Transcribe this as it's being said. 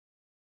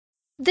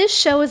This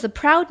show is a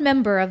proud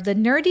member of the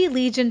Nerdy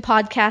Legion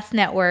Podcast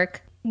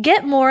Network.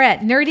 Get more at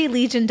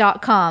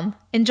nerdylegion.com.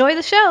 Enjoy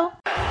the show.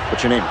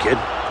 What's your name, kid?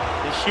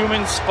 The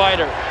Human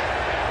Spider.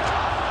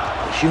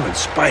 The Human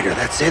Spider,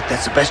 that's it?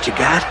 That's the best you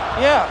got?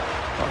 Yeah.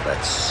 Oh,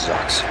 that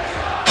sucks.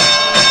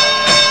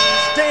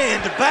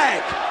 Stand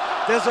back.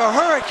 There's a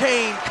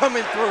hurricane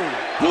coming through.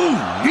 Boom,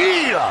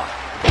 yeah!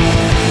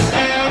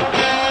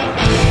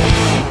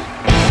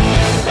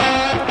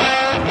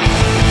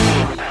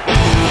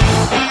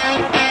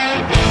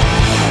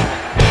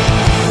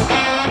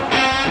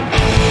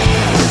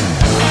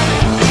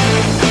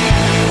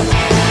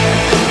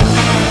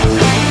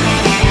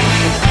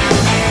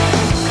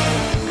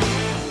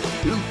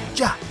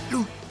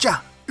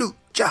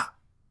 Lucha.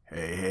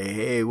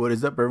 Hey, what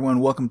is up, everyone?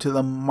 Welcome to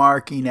the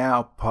Marking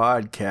Out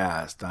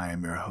Podcast. I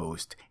am your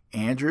host,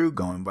 Andrew,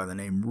 going by the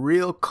name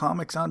Real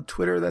Comics on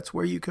Twitter. That's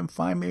where you can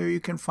find me, or you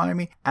can find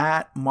me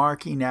at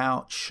Marking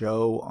Out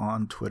Show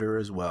on Twitter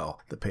as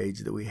well, the page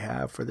that we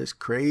have for this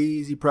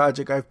crazy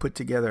project I've put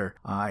together.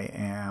 I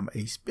am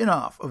a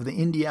spin-off of the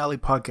Indie Alley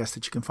podcast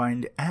that you can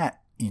find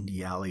at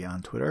Indie Alley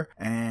on Twitter,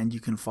 and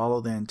you can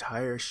follow the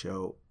entire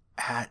show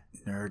at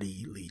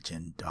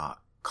nerdylegion.com.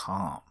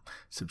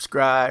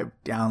 Subscribe,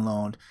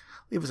 download,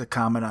 leave us a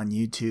comment on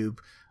YouTube.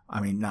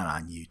 Not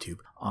on YouTube,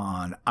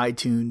 on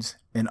iTunes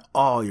and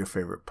all your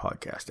favorite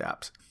podcast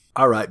apps.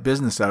 All right,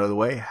 business out of the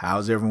way.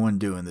 How's everyone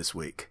doing this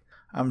week?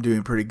 I'm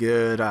doing pretty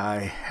good. I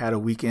had a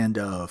weekend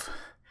of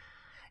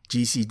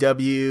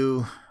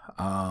GCW,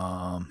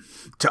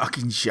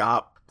 Talking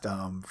Shop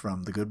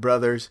from the Good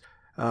Brothers.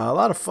 A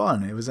lot of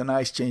fun. It was a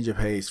nice change of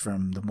pace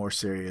from the more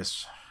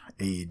serious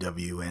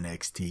AEW,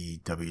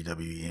 NXT,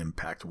 WWE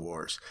Impact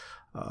Wars.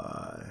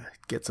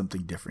 Get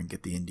something different,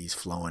 get the indies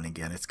flowing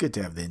again. It's good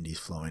to have the indies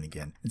flowing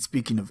again. And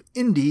speaking of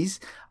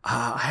indies,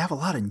 I have a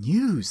lot of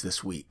news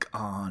this week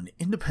on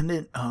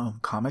independent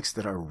comics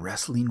that are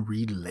wrestling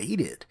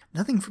related.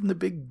 Nothing from the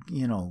big,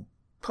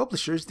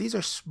 publishers. These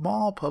are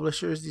small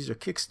publishers. These are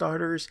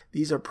Kickstarters.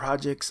 These are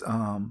projects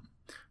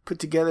put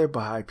together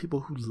by people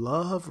who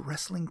love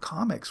wrestling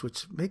comics,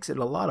 which makes it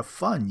a lot of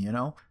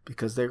fun,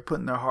 because they're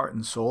putting their heart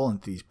and soul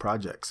into these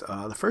projects.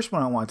 The first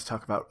one I wanted to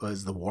talk about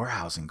was the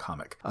Warhousing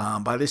comic.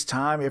 By this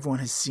time, everyone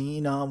has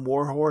seen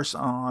Warhorse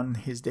on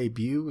his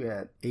debut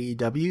at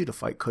AEW to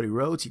fight Cody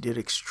Rhodes. He did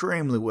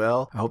extremely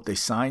well. I hope they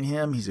sign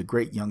him. He's a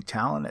great young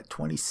talent. At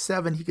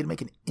 27, he could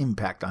make an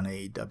impact on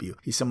AEW.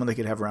 He's someone they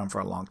could have around for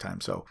a long time.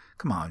 So,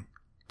 come on,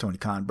 Tony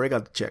Khan, break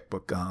out the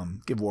checkbook,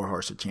 give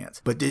Warhorse a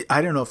chance. But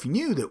I don't know if you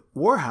knew that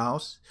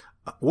Warhorse,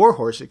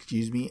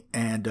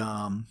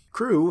 and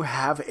crew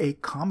have a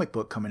comic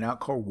book coming out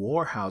called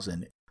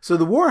Warhousing. So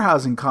the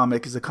Warhousing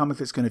comic is a comic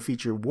that's going to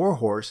feature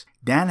Warhorse,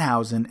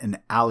 Danhausen, and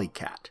Alley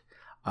Cat.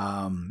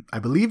 I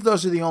believe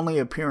those are the only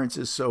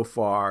appearances so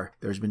far.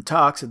 There's been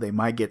talks that they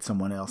might get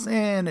someone else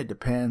in. It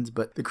depends.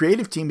 But the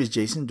creative team is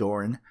Jason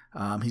Doran.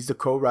 He's the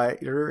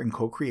co-writer and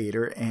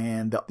co-creator.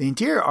 And the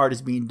interior art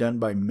is being done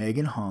by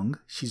Megan Hung.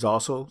 She's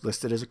also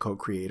listed as a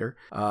co-creator.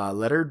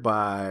 Lettered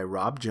by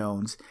Rob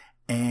Jones.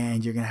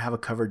 And you're going to have a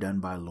cover done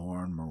by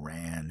Lauren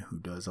Moran, who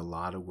does a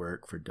lot of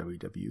work for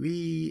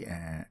WWE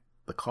and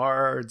the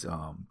cards,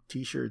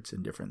 t-shirts,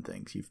 and different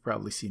things. You've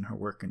probably seen her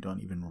work and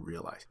don't even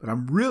realize. But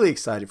I'm really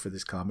excited for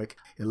this comic.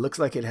 It looks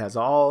like it has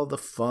all the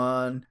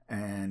fun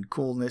and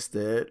coolness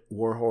that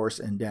Warhorse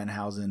and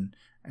Danhausen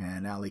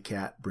and Alley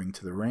Cat bring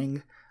to the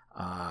ring.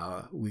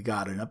 We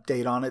got an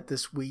update on it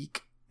this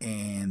week,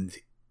 and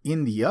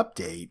in the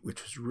update,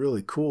 which was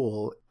really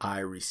cool, I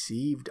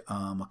received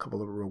a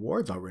couple of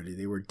rewards already.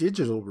 They were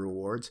digital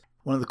rewards.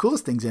 One of the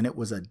coolest things in it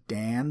was a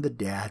Dan the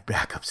Dad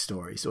backup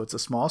story. So it's a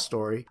small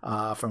story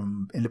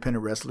from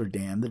independent wrestler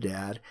Dan the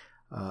Dad.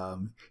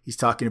 He's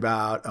talking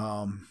about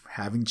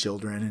having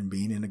children and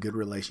being in a good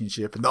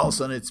relationship. And all of a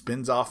sudden it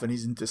spins off and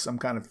he's into some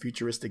kind of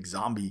futuristic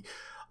zombie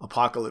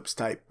apocalypse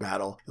type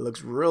battle. It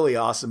looks really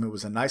awesome. It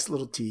was a nice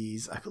little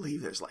tease. I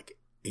believe there's like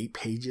 8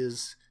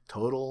 pages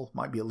total.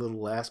 Might be a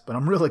little less, but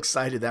I'm real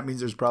excited. That means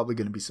there's probably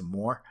going to be some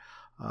more.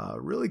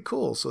 Really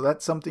cool. So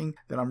that's something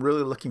that I'm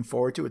really looking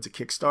forward to. It's a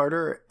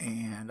Kickstarter,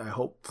 and I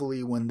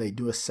hopefully when they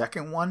do a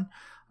second one,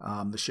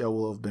 the show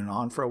will have been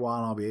on for a while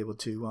and I'll be able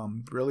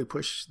to really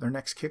push their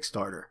next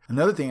Kickstarter.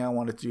 Another thing I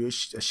wanted to do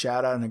is a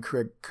shout out and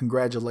a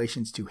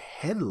congratulations to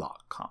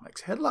Headlock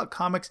Comics. Headlock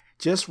Comics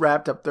just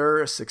wrapped up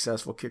their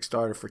successful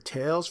Kickstarter for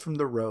Tales from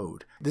the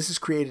Road. This is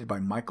created by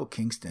Michael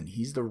Kingston.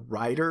 He's the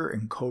writer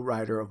and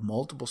co-writer of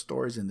multiple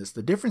stories in this.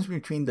 The difference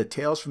between the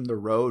Tales from the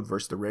Road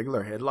versus the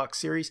regular Headlock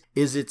series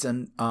is it's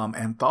an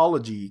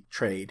anthology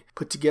trade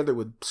put together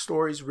with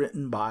stories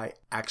written by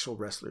actual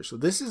wrestlers. So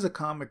this is a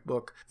comic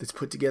book that's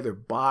put together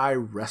by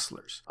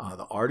wrestlers.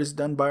 The art is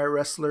done by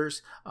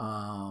wrestlers.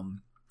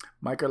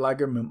 Micah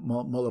Liger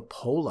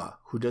Molapola,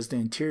 who does the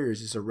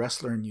interiors, is a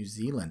wrestler in New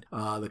Zealand.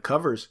 The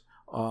covers,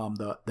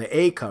 the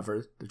A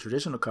cover, the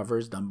traditional cover,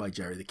 is done by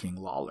Jerry the King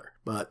Lawler.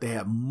 But they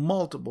have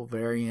multiple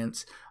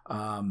variants.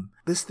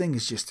 This thing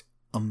is just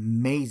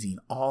amazing.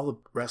 All the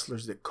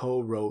wrestlers that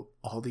co-wrote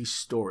all these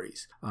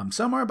stories.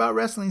 Some are about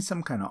wrestling,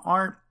 some kind of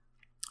aren't.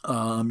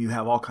 You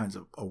have all kinds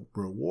of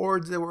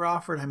rewards that were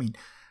offered. I mean,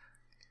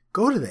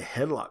 go to the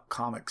Headlock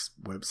Comics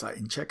website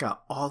and check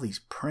out all these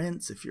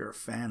prints if you're a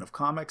fan of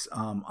comics.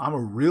 I'm a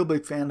real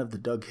big fan of the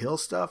Doug Hill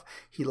stuff.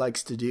 He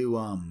likes to do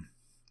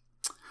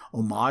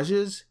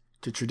homages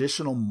to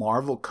traditional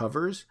Marvel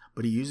covers,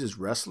 but he uses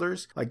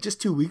wrestlers. Like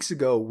just 2 weeks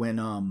ago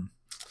when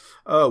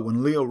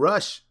Leo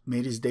Rush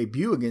made his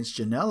debut against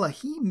Janela,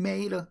 he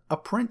made a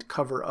print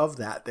cover of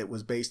that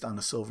was based on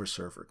a Silver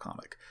Surfer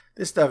comic.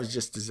 This stuff is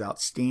just as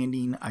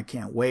outstanding. I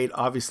can't wait.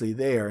 Obviously,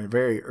 they are in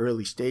very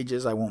early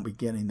stages. I won't be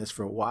getting this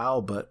for a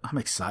while, but I'm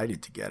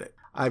excited to get it.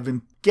 I've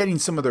been getting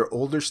some of their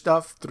older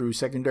stuff through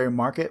secondary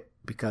market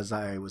because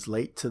I was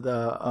late to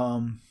the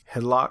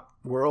Headlock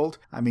world.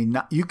 I mean,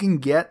 you can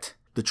get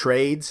the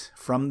trades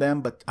from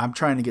them, but I'm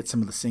trying to get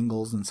some of the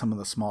singles and some of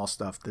the small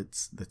stuff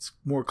that's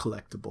more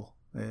collectible.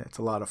 It's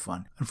a lot of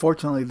fun.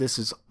 Unfortunately, this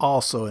is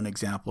also an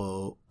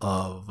example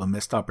of a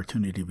missed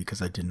opportunity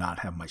because I did not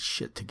have my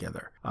shit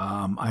together.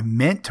 I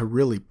meant to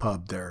really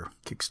pub their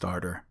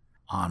Kickstarter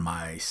on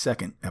my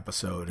second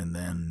episode, and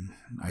then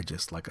I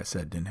just, like I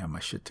said, didn't have my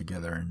shit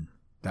together, and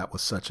that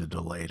was such a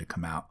delay to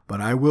come out. But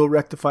I will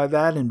rectify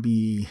that and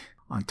be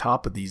on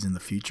top of these in the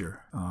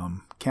future.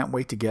 Can't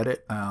wait to get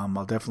it.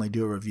 I'll definitely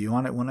do a review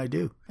on it when I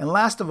do. And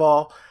last of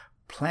all,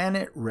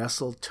 Planet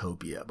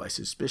WrestleTopia by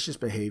Suspicious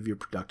Behavior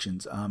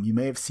Productions. You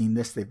may have seen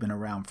this. They've been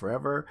around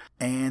forever.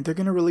 And they're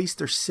going to release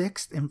their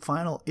 6th and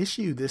final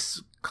issue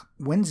this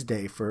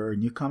Wednesday for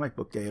New Comic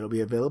Book Day. It'll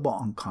be available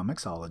on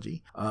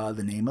Comixology.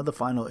 The name of the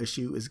final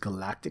issue is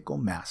Galactical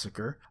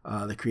Massacre.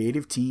 The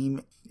creative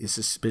team is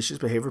Suspicious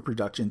Behavior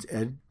Productions,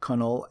 Ed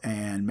Cunnell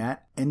and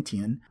Matt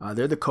Entian.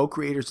 They're the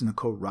co-creators and the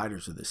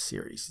co-writers of this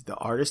series. The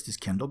artist is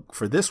Kendall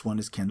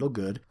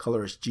Good,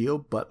 colorist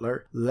Gio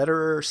Butler,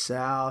 letterer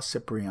Sal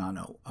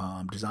Cipriano,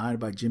 designed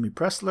by Jimmy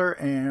Pressler,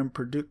 and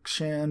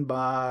production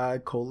by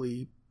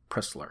Coley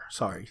Pressler.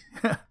 Sorry.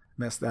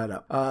 Messed that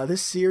up.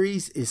 This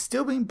series is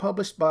still being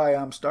published by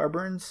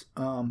Starburns.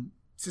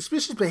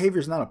 Suspicious Behavior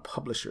is not a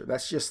publisher.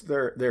 That's just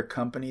their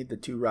company, the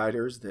 2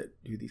 writers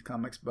that do these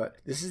comics. But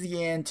this is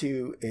the end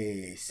to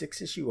a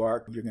 6-issue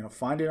arc. You're going to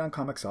find it on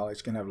Comixology.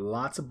 It's going to have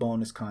lots of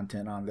bonus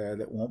content on there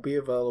that won't be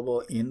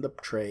available in the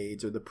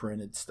trades or the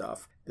printed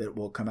stuff that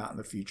will come out in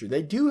the future.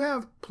 They do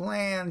have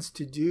plans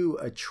to do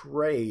a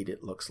trade,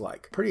 it looks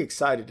like. Pretty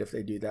excited if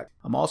they do that.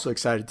 I'm also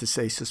excited to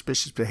say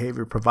Suspicious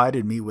Behavior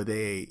provided me with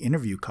a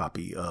interview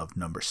copy of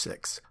number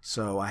 6.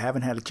 So I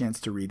haven't had a chance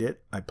to read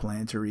it. I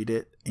plan to read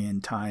it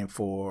in time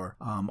for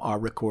our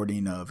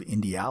recording of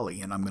Indie Alley,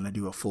 and I'm going to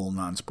do a full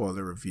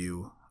non-spoiler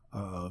review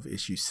of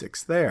issue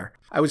 6 there.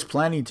 I was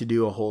planning to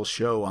do a whole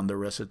show on the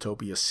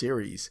WrestleTopia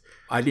series.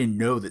 I didn't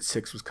know that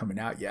 6 was coming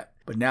out yet.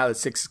 But now that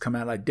 6 has come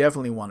out, I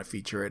definitely want to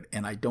feature it,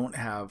 and I don't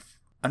have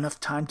enough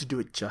time to do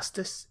it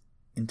justice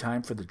in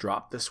time for the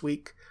drop this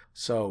week.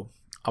 So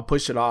I'll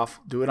push it off,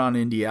 do it on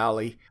Indie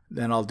Alley,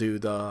 then I'll do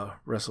the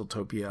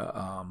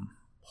WrestleTopia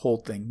whole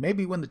thing,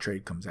 maybe when the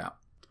trade comes out.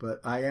 But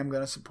I am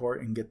going to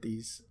support and get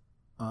these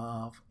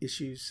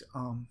issues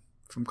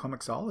from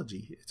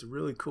Comixology. It's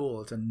really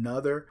cool. It's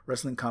another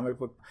wrestling comic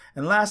book.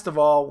 And last of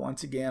all,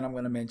 once again, I'm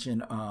going to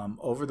mention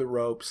Over the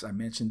Ropes. I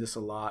mentioned this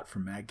a lot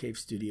from Mad Cave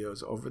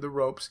Studios. Over the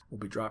Ropes will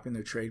be dropping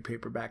their trade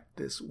paperback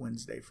this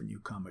Wednesday for New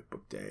Comic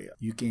Book Day.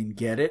 You can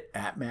get it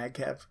at Mad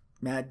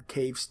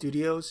Cave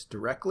Studios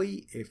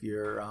directly if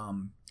your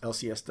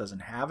LCS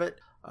doesn't have it.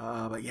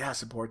 But yeah,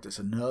 support this.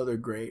 Another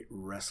great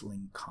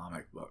wrestling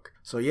comic book.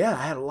 So yeah,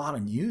 I had a lot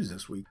of news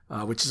this week,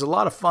 which is a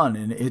lot of fun.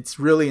 And it's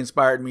really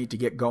inspired me to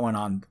get going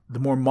on the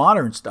more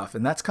modern stuff.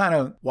 And that's kind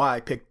of why I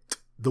picked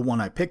the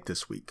one I picked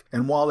this week.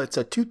 And while it's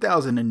a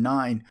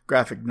 2009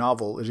 graphic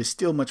novel, it is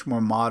still much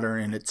more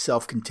modern and it's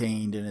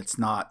self-contained. And it's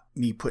not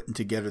me putting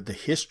together the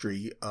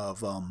history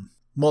of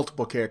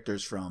multiple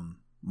characters from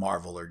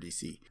Marvel or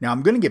DC. Now,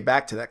 I'm going to get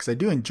back to that because I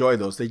do enjoy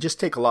those. They just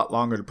take a lot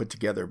longer to put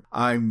together.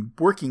 I'm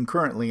working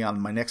currently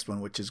on my next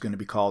one, which is going to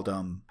be called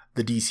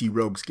the DC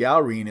Rogues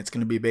Gallery, and it's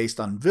going to be based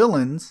on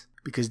villains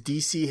because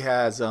DC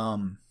has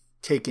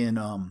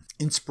taken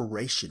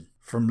inspiration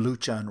from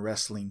lucha and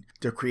wrestling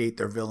to create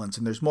their villains.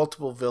 And there's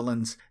multiple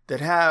villains that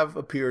have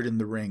appeared in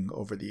the ring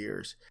over the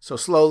years. So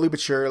slowly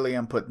but surely,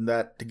 I'm putting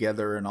that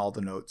together in all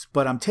the notes.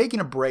 But I'm taking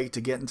a break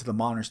to get into the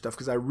modern stuff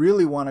because I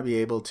really want to be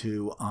able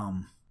to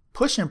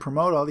push and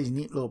promote all these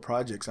neat little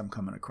projects I'm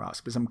coming across,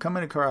 because I'm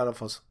coming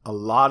across a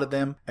lot of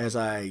them as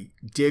I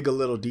dig a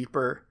little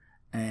deeper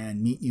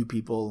and meet new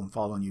people and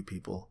follow new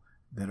people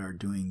that are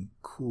doing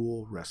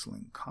cool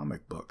wrestling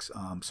comic books.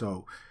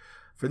 So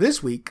for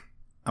this week,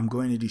 I'm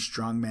going to do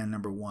Strongman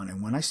 #1.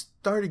 And when I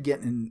started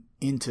getting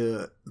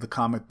into the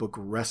comic book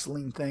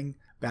wrestling thing,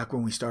 back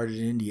when we started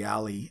Indie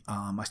Alley,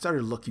 I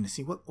started looking to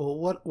see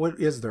what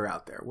is there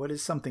out there? What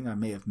is something I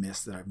may have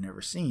missed that I've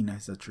never seen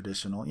as a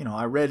traditional,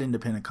 I read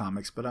independent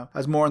comics, but I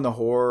was more in the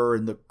horror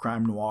and the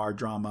crime noir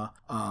drama,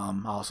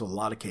 also a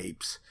lot of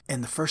capes.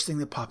 And the first thing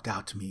that popped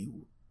out to me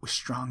was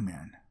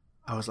Strongman.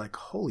 I was like,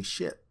 holy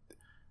shit,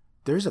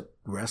 there's a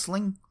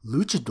wrestling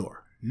luchador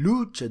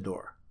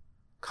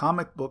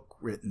comic book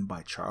written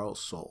by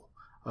Charles Soule.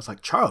 I was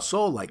like, Charles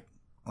Soule, like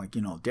Like,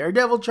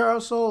 Daredevil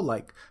Charles Soule,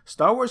 like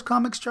Star Wars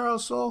Comics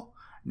Charles Soule,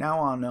 now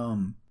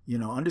on,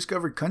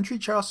 Undiscovered Country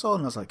Charles Soule.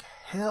 And I was like,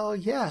 hell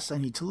yes, I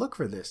need to look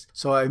for this.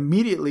 So I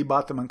immediately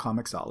bought them on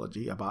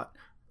Comixology. I bought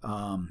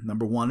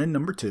number 1 and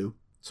number 2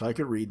 so I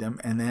could read them.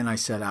 And then I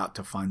set out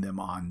to find them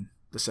on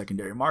the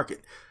secondary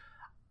market.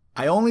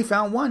 I only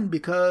found one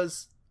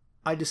because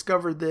I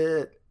discovered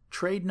that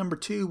trade number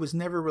 2 was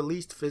never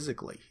released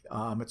physically.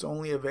 It's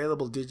only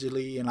available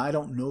digitally, and I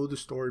don't know the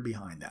story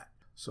behind that.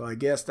 So I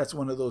guess that's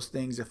one of those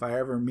things. If I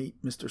ever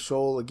meet Mr.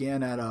 Soule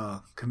again at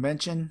a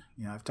convention,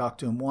 I've talked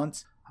to him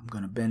once, I'm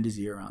going to bend his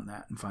ear on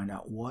that and find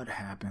out what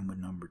happened with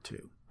number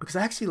 2. Because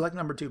I actually like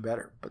number 2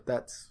 better, but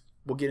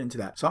we'll get into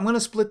that. So I'm going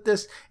to split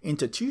this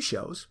into 2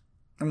 shows.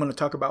 I'm going to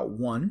talk about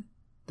 1,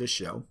 this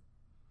show,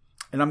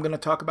 and I'm going to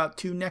talk about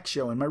 2 next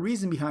show. And my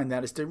reason behind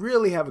that is to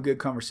really have a good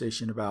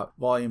conversation about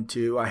Volume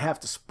 2. I have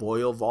to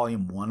spoil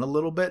Volume 1 a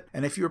little bit.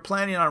 And if you're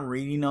planning on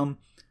reading them,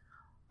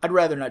 I'd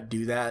rather not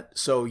do that.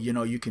 So,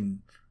 you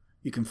can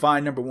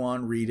find number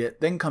 1, read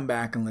it, then come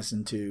back and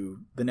listen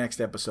to the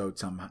next episode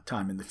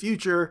sometime in the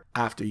future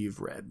after you've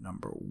read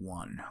number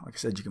 1. Like I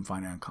said, you can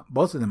find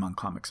both of them on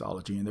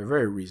Comixology, and they're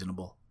very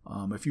reasonable.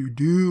 If you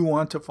do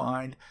want to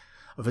find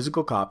a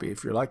physical copy,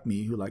 if you're like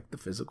me who like the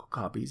physical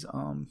copies,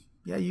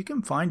 you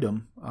can find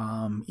them.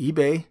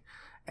 eBay,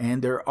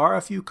 and there are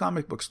a few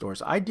comic book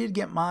stores. I did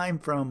get mine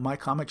from My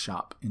Comic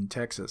Shop in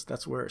Texas. So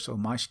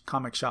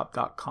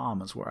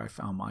mycomicshop.com is where I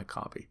found my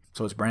copy.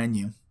 So it's brand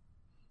new.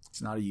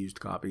 It's not a used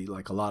copy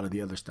like a lot of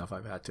the other stuff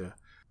I've had to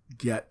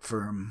get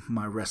for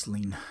my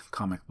wrestling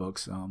comic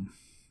books.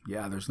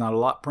 There's not a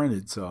lot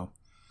printed, so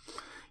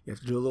you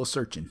have to do a little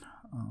searching.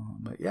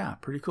 But yeah,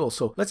 pretty cool.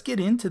 So let's get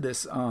into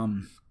this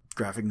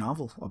graphic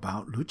novel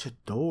about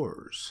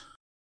luchadors.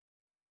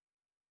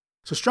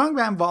 So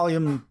Strongman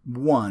Volume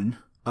 1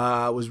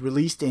 was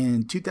released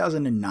in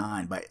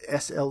 2009 by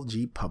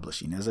SLG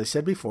Publishing. As I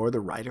said before, the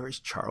writer is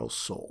Charles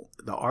Soule.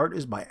 The art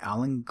is by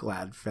Alan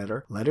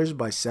Gladfeder, letters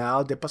by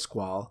Sal De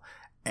Pasquale,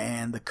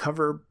 and the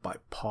cover by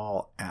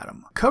Paul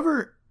Adam.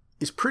 Cover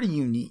is pretty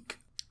unique.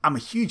 I'm a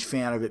huge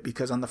fan of it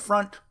because on the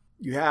front,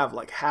 you have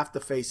like half the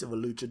face of a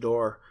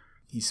luchador.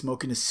 He's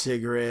smoking a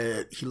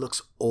cigarette. He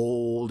looks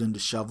old and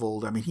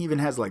disheveled. I mean, he even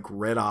has like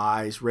red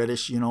eyes,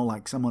 reddish,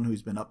 like someone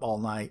who's been up all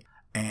night.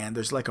 And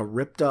there's like a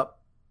ripped up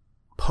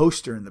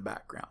poster in the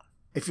background.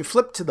 If you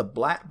flip to the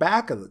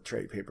back of the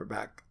trade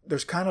paperback,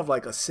 there's kind of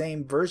like a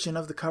same version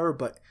of the cover,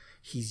 but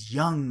he's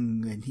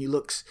young and he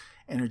looks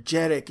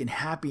energetic and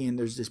happy. And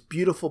there's this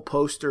beautiful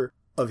poster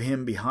of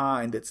him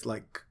behind that's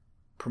like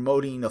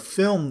promoting a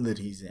film that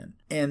he's in.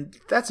 And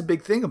that's a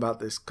big thing about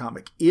this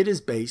comic. It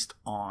is based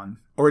on,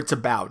 or it's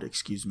about,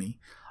 luchador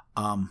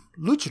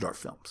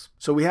films.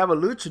 So we have a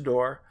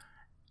luchador,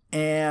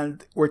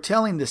 and we're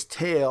telling this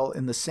tale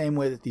in the same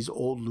way that these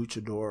old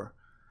luchador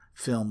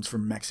films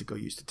from Mexico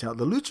used to tell.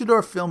 The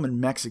luchador film in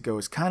Mexico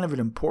is kind of an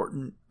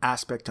important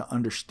aspect to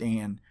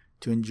understand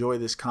to enjoy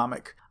this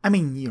comic. I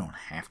mean, you don't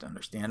have to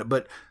understand it,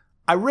 but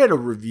I read a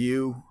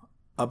review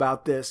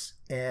about this,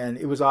 and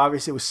it was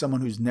obvious it was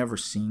someone who's never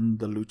seen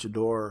the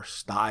luchador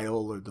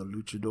style or the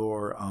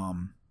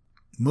luchador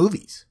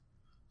movies.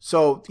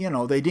 So,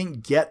 they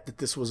didn't get that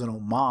this was an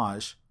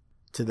homage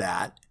to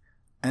that.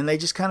 And they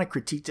just kind of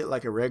critiqued it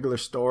like a regular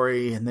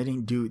story, and they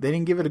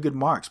didn't give it a good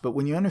marks. But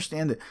when you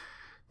understand that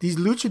these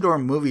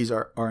luchador movies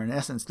are in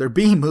essence, they're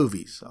B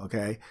movies,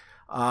 okay?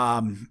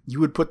 You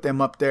would put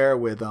them up there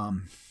with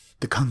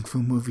the kung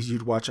fu movies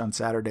you'd watch on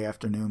Saturday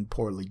afternoon,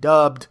 poorly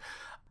dubbed,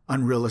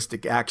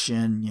 unrealistic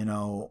action,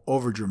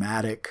 over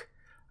dramatic,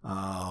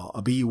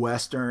 a B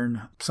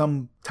Western.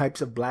 Some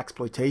types of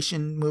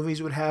blaxploitation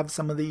movies would have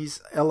some of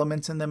these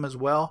elements in them as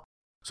well.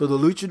 So the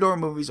luchador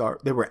movies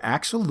they were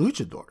actual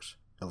luchadors.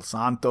 El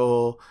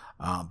Santo,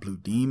 Blue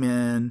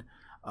Demon,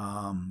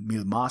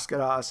 Mil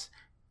Máscaras,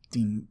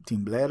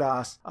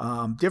 Timbleras,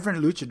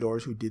 different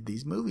luchadors who did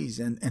these movies.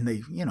 And they,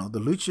 the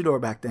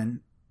luchador back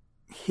then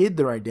hid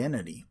their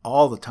identity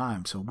all the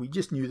time. So we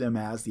just knew them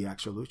as the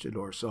actual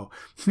luchador. So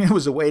it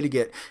was a way to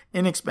get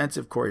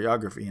inexpensive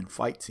choreography and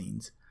fight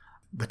scenes.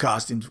 The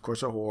costumes, of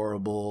course, are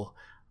horrible.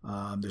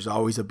 There's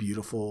always a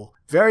beautiful,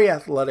 very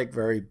athletic,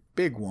 very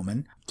big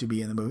woman to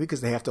be in the movie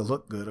because they have to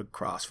look good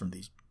across from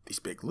these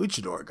big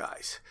luchador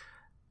guys.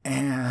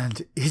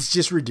 And it's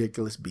just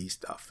ridiculous B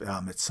stuff.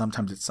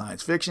 Sometimes it's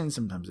science fiction,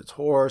 sometimes it's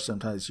horror,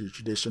 sometimes it's your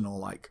traditional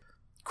like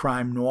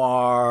crime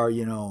noir,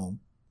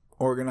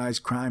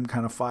 organized crime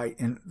kind of fight.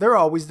 And they're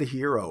always the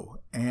hero.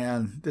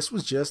 And this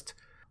was just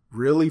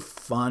really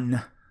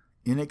fun,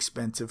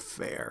 inexpensive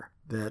fare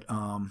that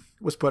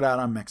was put out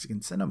on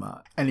Mexican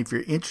cinema. And if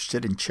you're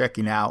interested in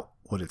checking out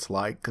what it's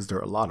like, because they're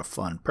a lot of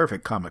fun,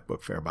 perfect comic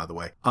book fare, by the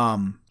way,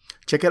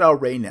 check out El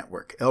Rey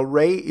Network. El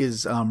Rey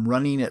is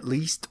running at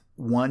least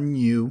one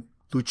new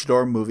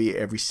luchador movie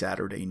every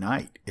Saturday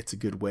night. It's a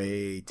good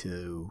way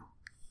to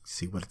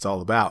see what it's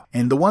all about.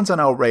 And the ones on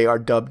El Rey are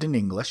dubbed in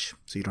English,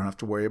 so you don't have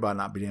to worry about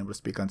not being able to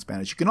speak on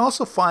Spanish. You can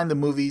also find the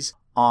movies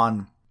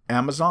on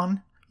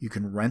Amazon. You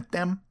can rent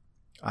them.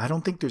 I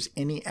don't think there's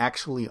any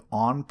actually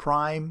on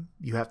Prime.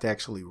 You have to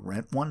actually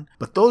rent one.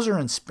 But those are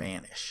in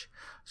Spanish.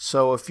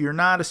 So if you're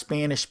not a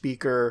Spanish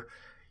speaker,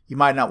 you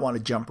might not want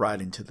to jump right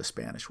into the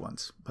Spanish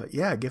ones. But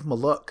yeah, give them a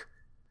look.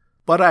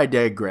 But I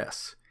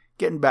digress.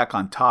 Getting back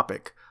on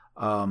topic.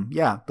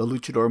 The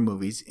Luchador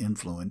movies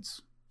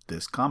influence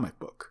this comic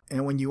book.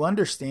 And when you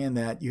understand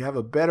that, you have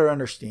a better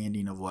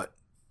understanding of what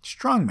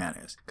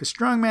Strongman is. Because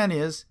Strongman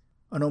is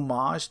an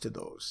homage to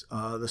those.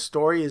 The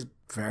story is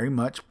very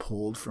much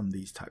pulled from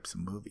these types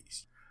of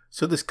movies.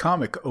 So this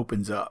comic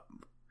opens up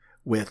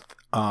with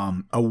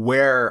a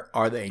Where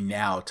Are They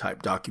Now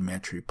type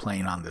documentary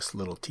playing on this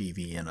little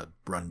TV in a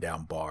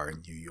rundown bar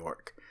in New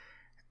York.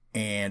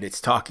 And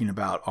it's talking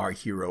about our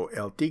hero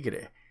El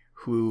Tigre,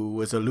 who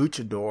was a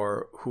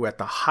luchador who at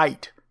the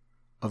height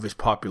of his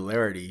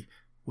popularity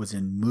was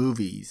in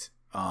movies.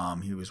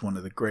 He was one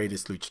of the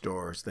greatest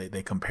luchadors.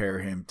 They compare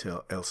him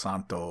to El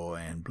Santo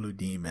and Blue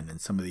Demon and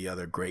some of the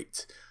other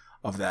greats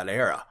of that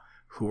era,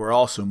 who were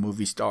also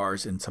movie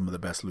stars and some of the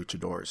best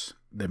luchadors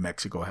that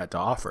Mexico had to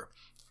offer.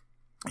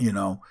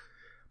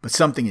 But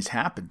something has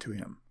happened to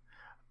him.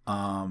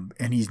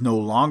 And he's no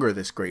longer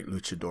this great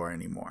luchador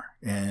anymore.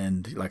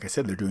 And like I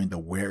said, they're doing the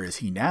Where Is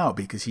He Now?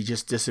 Because he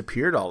just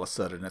disappeared all of a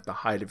sudden at the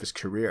height of his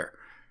career.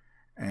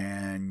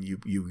 And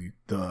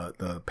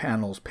the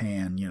panels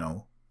pan,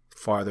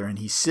 farther, and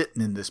he's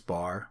sitting in this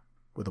bar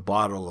with a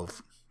bottle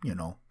of,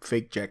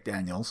 fake Jack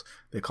Daniels.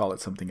 They call it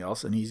something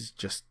else, and he's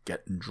just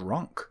getting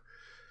drunk.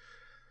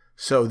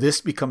 So this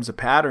becomes a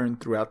pattern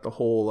throughout the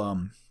whole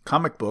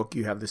comic book.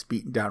 You have this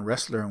beaten down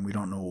wrestler, and we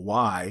don't know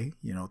why.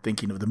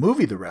 Thinking of the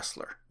movie The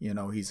Wrestler.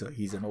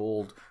 He's an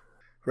old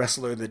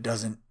wrestler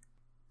that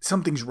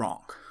something's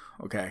wrong.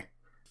 Okay.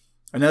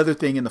 Another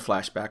thing in the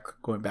flashback,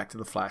 going back to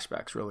the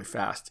flashbacks really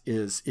fast,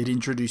 is it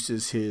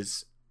introduces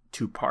his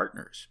two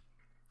partners.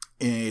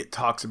 It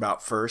talks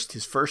about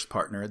his first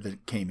partner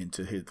that came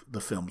into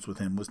the films with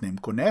him was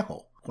named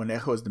Conejo.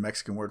 Conejo is the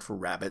Mexican word for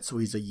rabbit. So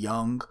he's a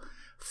young,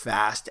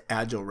 fast,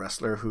 agile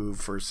wrestler who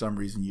for some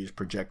reason uses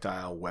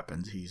projectile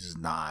weapons. He uses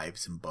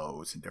knives and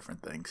bows and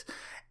different things.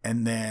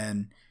 And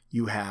then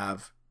you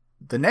have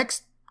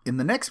in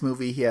the next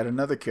movie, he had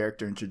another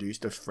character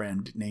introduced, a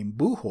friend named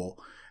Bujo.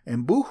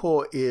 And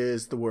Bujo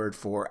is the word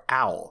for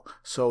owl.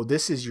 So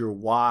this is your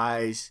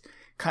wise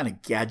kind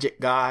of gadget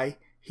guy.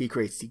 He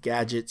creates the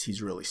gadgets.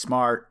 He's really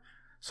smart.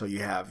 So you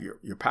have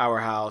your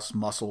powerhouse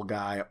muscle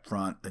guy up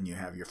front. Then you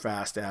have your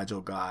fast,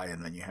 agile guy.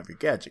 And then you have your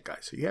gadget guy.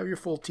 So you have your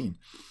full team.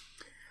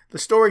 The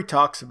story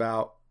talks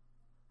about,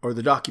 or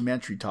the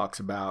documentary talks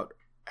about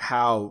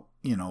how,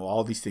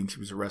 all these things. He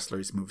was a wrestler,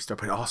 he's a movie star,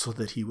 but also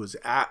that he was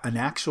an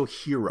actual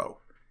hero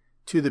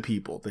to the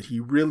people. That he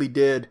really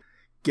did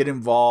get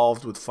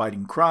involved with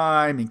fighting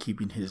crime and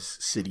keeping his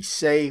city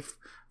safe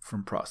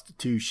from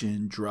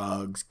prostitution,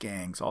 drugs,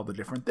 gangs, all the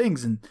different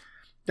things. And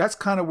that's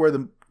kind of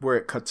where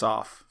it cuts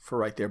off for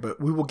right there.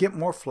 But we will get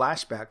more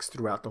flashbacks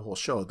throughout the whole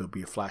show. There'll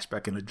be a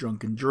flashback in a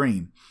drunken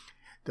dream.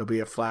 There'll be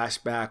a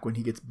flashback when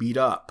he gets beat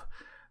up.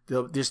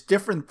 There's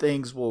different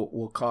things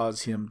will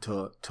cause him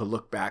to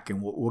look back,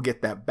 and we'll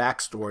get that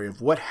backstory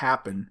of what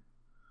happened,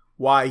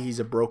 why he's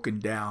a broken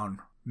down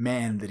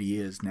man that he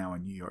is now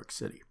in New York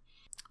City.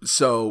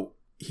 So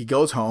he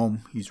goes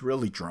home. He's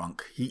really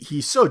drunk.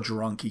 He's so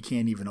drunk he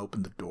can't even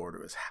open the door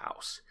to his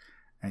house.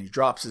 And he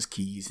drops his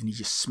keys and he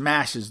just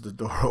smashes the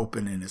door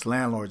open, and his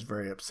landlord's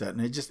very upset.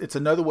 And it's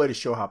another way to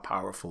show how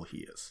powerful he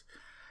is.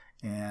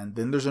 And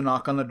then there's a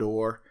knock on the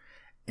door,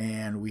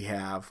 and we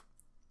have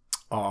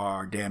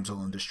our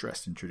damsel in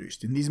distress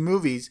introduced. In these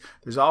movies,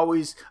 there's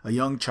always a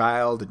young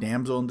child, a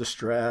damsel in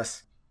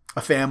distress,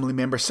 a family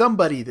member,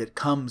 somebody that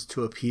comes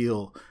to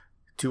appeal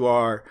to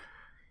our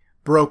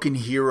broken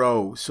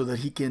hero so that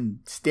he can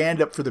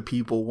stand up for the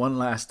people one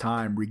last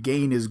time,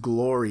 regain his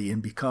glory,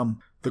 and become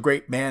the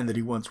great man that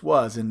he once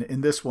was. And in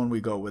this one, we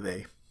go with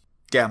a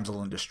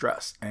damsel in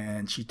distress.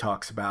 And she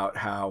talks about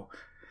how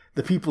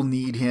the people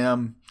need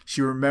him.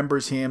 She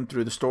remembers him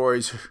through the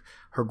stories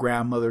her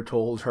grandmother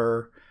told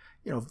her.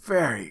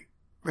 Very,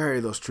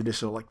 very those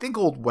traditional, think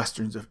old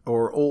Westerns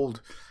or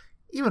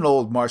even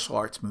old martial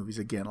arts movies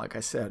again, like I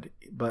said.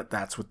 But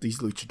that's what these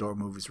luchador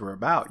movies were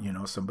about.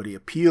 Somebody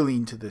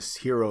appealing to this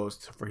hero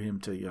for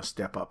him to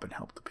step up and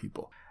help the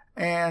people.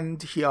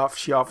 And she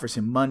offers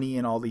him money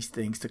and all these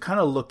things to kind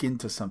of look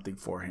into something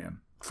for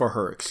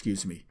her,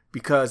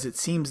 because it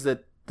seems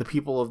that the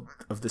people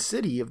of the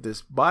city, of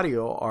this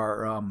barrio,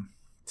 are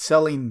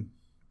selling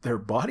their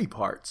body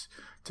parts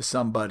to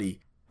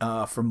somebody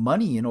for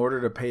money in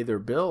order to pay their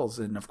bills.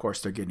 And of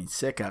course they're getting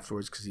sick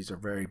afterwards because these are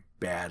very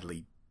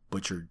badly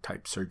butchered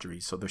type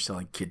surgeries. So they're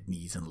selling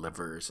kidneys and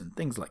livers and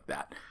things like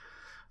that.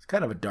 It's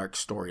kind of a dark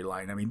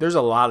storyline. I mean, there's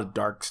a lot of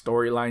dark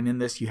storyline in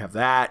this. You have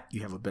that.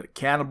 You have a bit of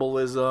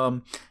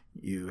cannibalism.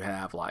 You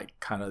have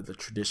kind of the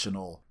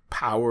traditional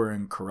power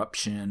and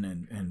corruption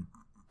and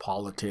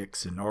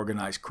politics and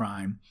organized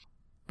crime.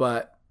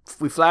 But if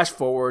we flash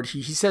forward,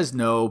 he says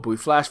no, but we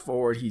flash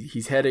forward.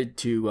 He's headed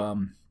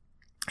to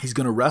he's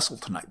going to wrestle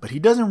tonight. But he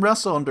doesn't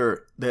wrestle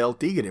under the El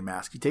Tigre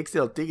mask. He takes the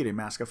El Tigre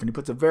mask off and he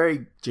puts a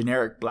very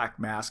generic black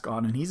mask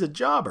on, and he's a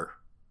jobber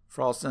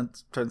for all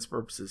intents and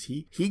purposes.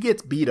 He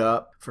gets beat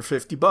up for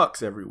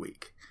 $50 every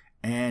week.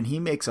 And he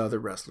makes other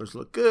wrestlers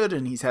look good,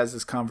 and he has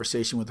this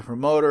conversation with the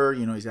promoter.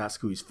 You know, he's asked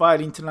who he's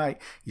fighting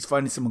tonight. He's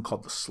fighting someone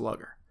called the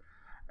Slugger.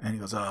 And he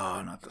goes,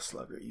 oh, not the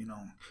Slugger, you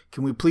know.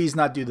 Can we please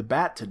not do the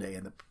bat today?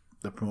 And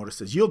the promoter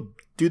says, you'll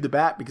do the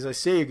bat because I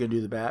say you're going to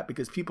do the bat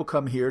because people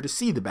come here to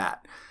see the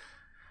bat.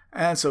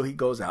 And so he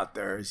goes out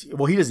there.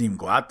 Well, he doesn't even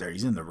go out there.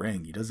 He's in the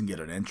ring. He doesn't get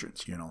an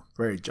entrance, you know.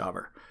 Very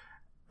jobber.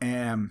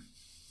 And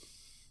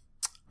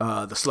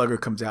the Slugger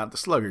comes out. The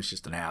Slugger is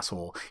just an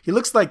asshole. He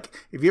looks like,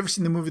 have you ever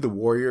seen the movie The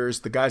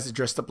Warriors? The guys that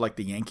dressed up like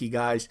the Yankee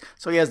guys.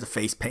 So he has the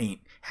face paint,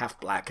 half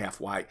black,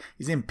 half white.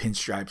 He's in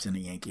pinstripes in a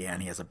Yankee hat,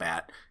 and he has a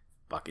bat.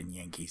 Fucking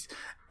Yankees.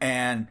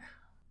 And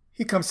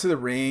he comes to the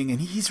ring,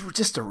 and he's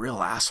just a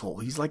real asshole.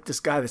 He's like this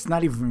guy that's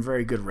not even a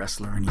very good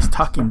wrestler, and he's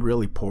talking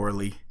really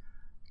poorly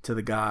to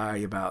the guy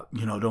about,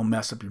 you know, don't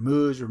mess up your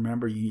moves.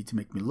 Remember, you need to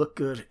make me look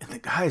good. And the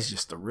guy's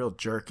just a real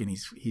jerk, and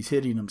he's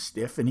hitting him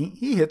stiff, and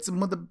he hits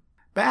him with a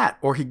bat,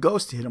 or he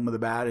goes to hit him with a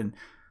bat, and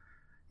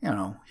you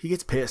know, he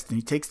gets pissed and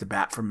he takes the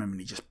bat from him and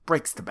he just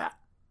breaks the bat,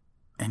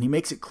 and he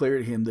makes it clear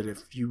to him that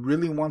if he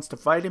really wants to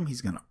fight him,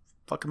 he's gonna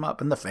fuck him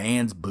up, and the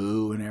fans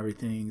boo and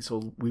everything.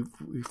 So we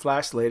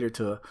flash later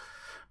to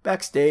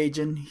backstage,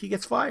 and he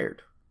gets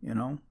fired, you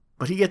know,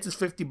 but he gets his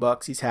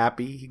 $50. He's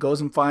happy. He goes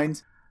and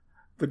finds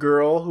the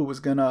girl who was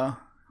gonna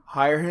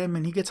hire him,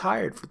 and he gets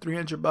hired for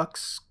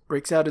 $300,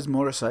 breaks out his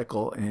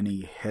motorcycle, and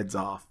he heads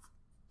off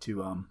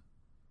to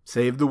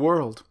save the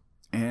world.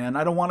 And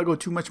I don't want to go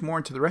too much more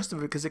into the rest of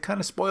it because it kind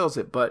of spoils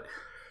it. But,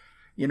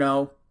 you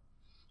know,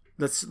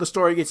 the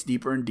story gets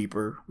deeper and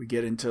deeper. We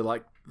get into,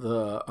 like,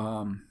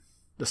 the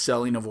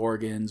selling of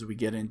organs. We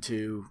get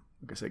into,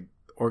 like I said,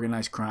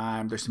 organized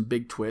crime. There's some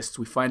big twists.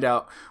 We find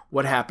out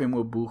what happened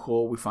with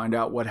Bujo. We find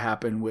out what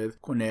happened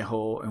with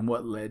Conejo and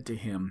what led to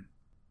him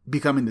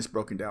becoming this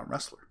broken down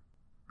wrestler.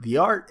 The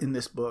art in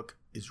this book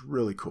is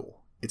really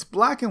cool. It's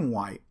black and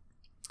white,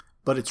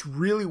 but it's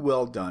really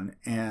well done,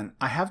 and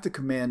I have to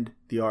commend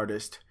the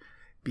artist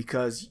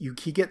because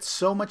he gets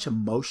so much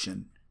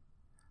emotion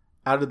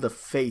out of the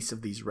face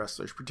of these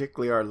wrestlers,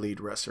 particularly our lead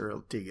wrestler,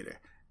 El Tigre.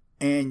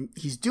 And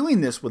he's doing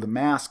this with a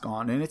mask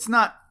on, and it's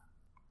not,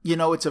 you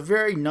know, it's a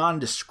very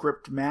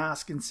nondescript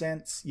mask in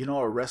sense, you know,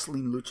 a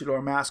wrestling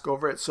luchador mask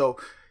over it. So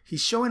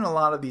he's showing a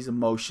lot of these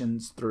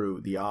emotions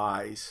through the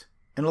eyes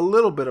and a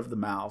little bit of the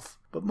mouth,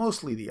 but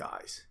mostly the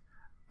eyes.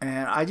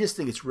 And I just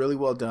think it's really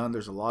well done.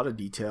 There's a lot of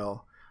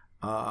detail.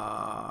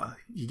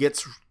 He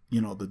gets,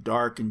 you know, the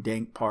dark and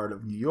dank part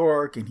of New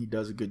York, and he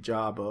does a good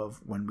job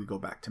of when we go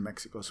back to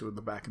Mexico, so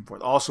the back and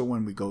forth. Also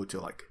when we go to,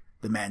 like,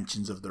 the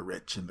mansions of the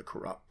rich and the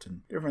corrupt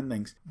and different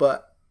things.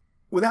 But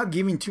without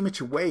giving too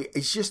much away,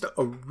 it's just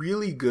a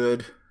really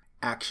good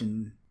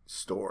action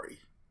story.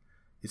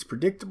 It's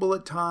predictable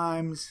at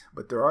times,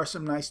 but there are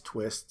some nice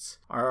twists.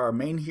 Our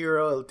main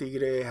hero, El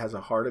Tigre, has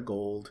a heart of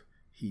gold.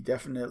 He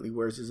definitely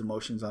wears his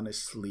emotions on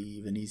his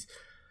sleeve, and he's,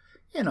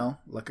 you know,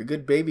 like a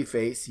good baby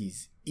face.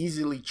 He's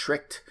easily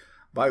tricked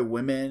by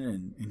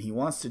women, and he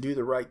wants to do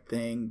the right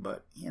thing,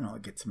 but, you know,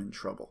 it gets him in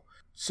trouble.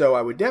 So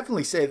I would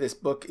definitely say this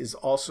book is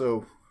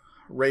also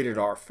rated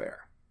R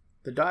fare.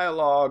 The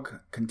dialogue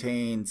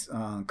contains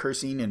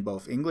cursing in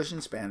both English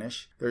and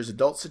Spanish. There's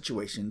adult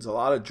situations, a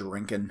lot of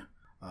drinking,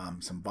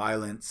 some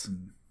violence,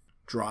 and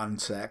drawn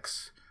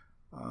sex.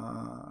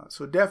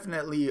 So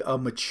definitely a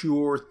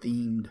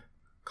mature-themed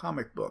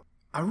comic book.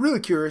 I'm really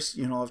curious,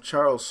 you know, if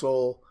Charles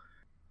Soule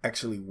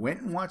actually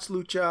went and watched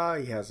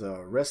Lucha. He has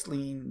a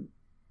wrestling,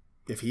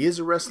 if he is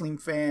a wrestling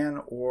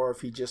fan, or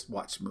if he just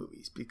watched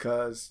movies,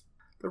 because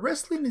the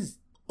wrestling is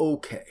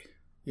okay.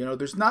 You know,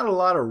 there's not a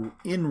lot of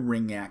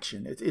in-ring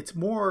action. It's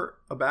more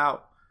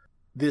about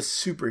this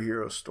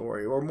superhero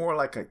story, or more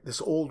like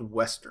this old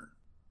Western.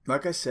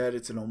 Like I said,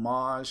 it's an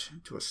homage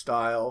to a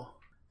style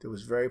that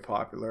was very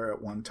popular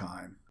at one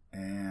time,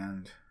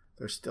 and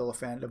there's still a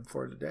fandom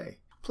for today.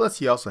 Plus,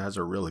 he also has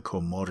a really cool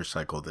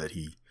motorcycle that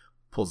he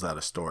pulls out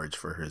of storage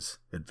for his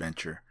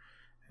adventure.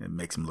 It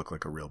makes him look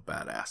like a real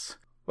badass.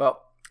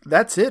 Well,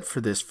 that's it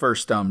for this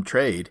first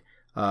trade.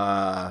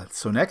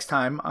 So next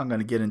time, I'm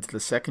going to get into the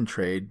second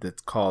trade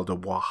that's called a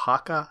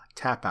Oaxaca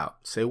Tap Out.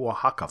 Say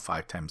Oaxaca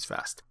 5 times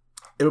fast.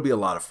 It'll be a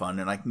lot of fun,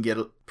 and I can get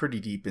pretty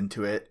deep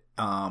into it.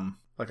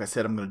 Like I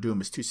said, I'm going to do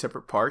them as 2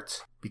 separate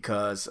parts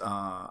because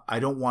I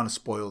don't want to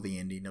spoil the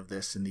ending of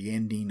this. And the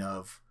ending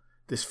of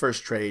this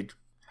first trade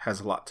has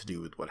a lot to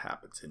do with what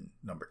happens in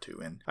number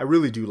 2. And I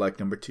really do like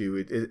number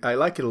 2. I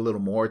like it a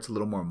little more. It's a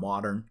little more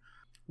modern.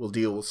 We'll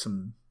deal with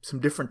some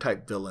different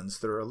type villains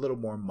that are a little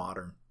more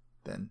modern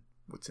than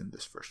what's in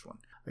this first one.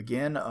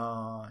 Again,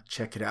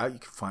 check it out. You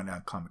can find it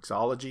on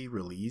Comixology.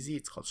 Really easy.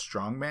 It's called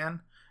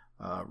Strongman.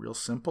 Real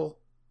simple.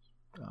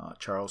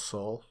 Charles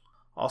Soule.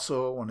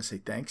 Also, I want to say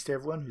thanks to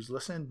everyone who's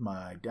listened.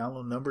 My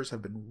download numbers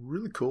have been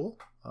really cool.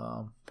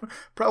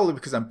 Probably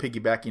because I'm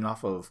piggybacking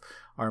off of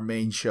our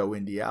main show,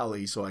 Indie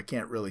Alley, so I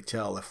can't really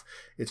tell if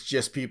it's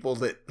just people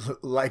that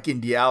like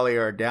Indie Alley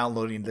are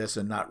downloading this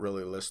and not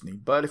really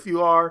listening. But if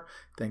you are,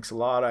 thanks a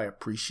lot. I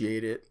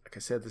appreciate it. Like I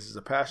said, this is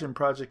a passion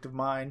project of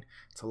mine.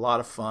 It's a lot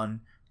of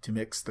fun to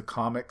mix the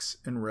comics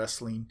and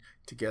wrestling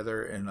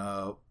together in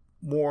a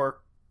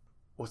more,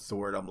 what's the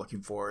word I'm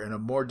looking for, in a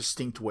more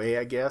distinct way,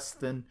 I guess,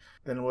 than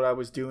what I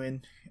was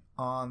doing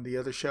on the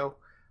other show.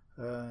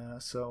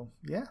 So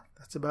yeah,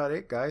 that's about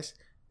it, guys.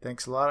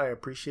 Thanks a lot. I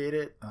appreciate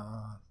it.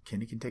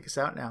 Kenny can take us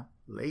out now.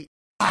 Late.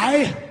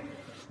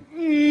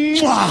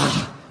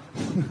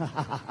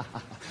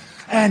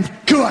 And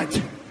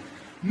good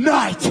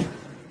night,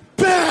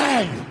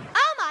 bang!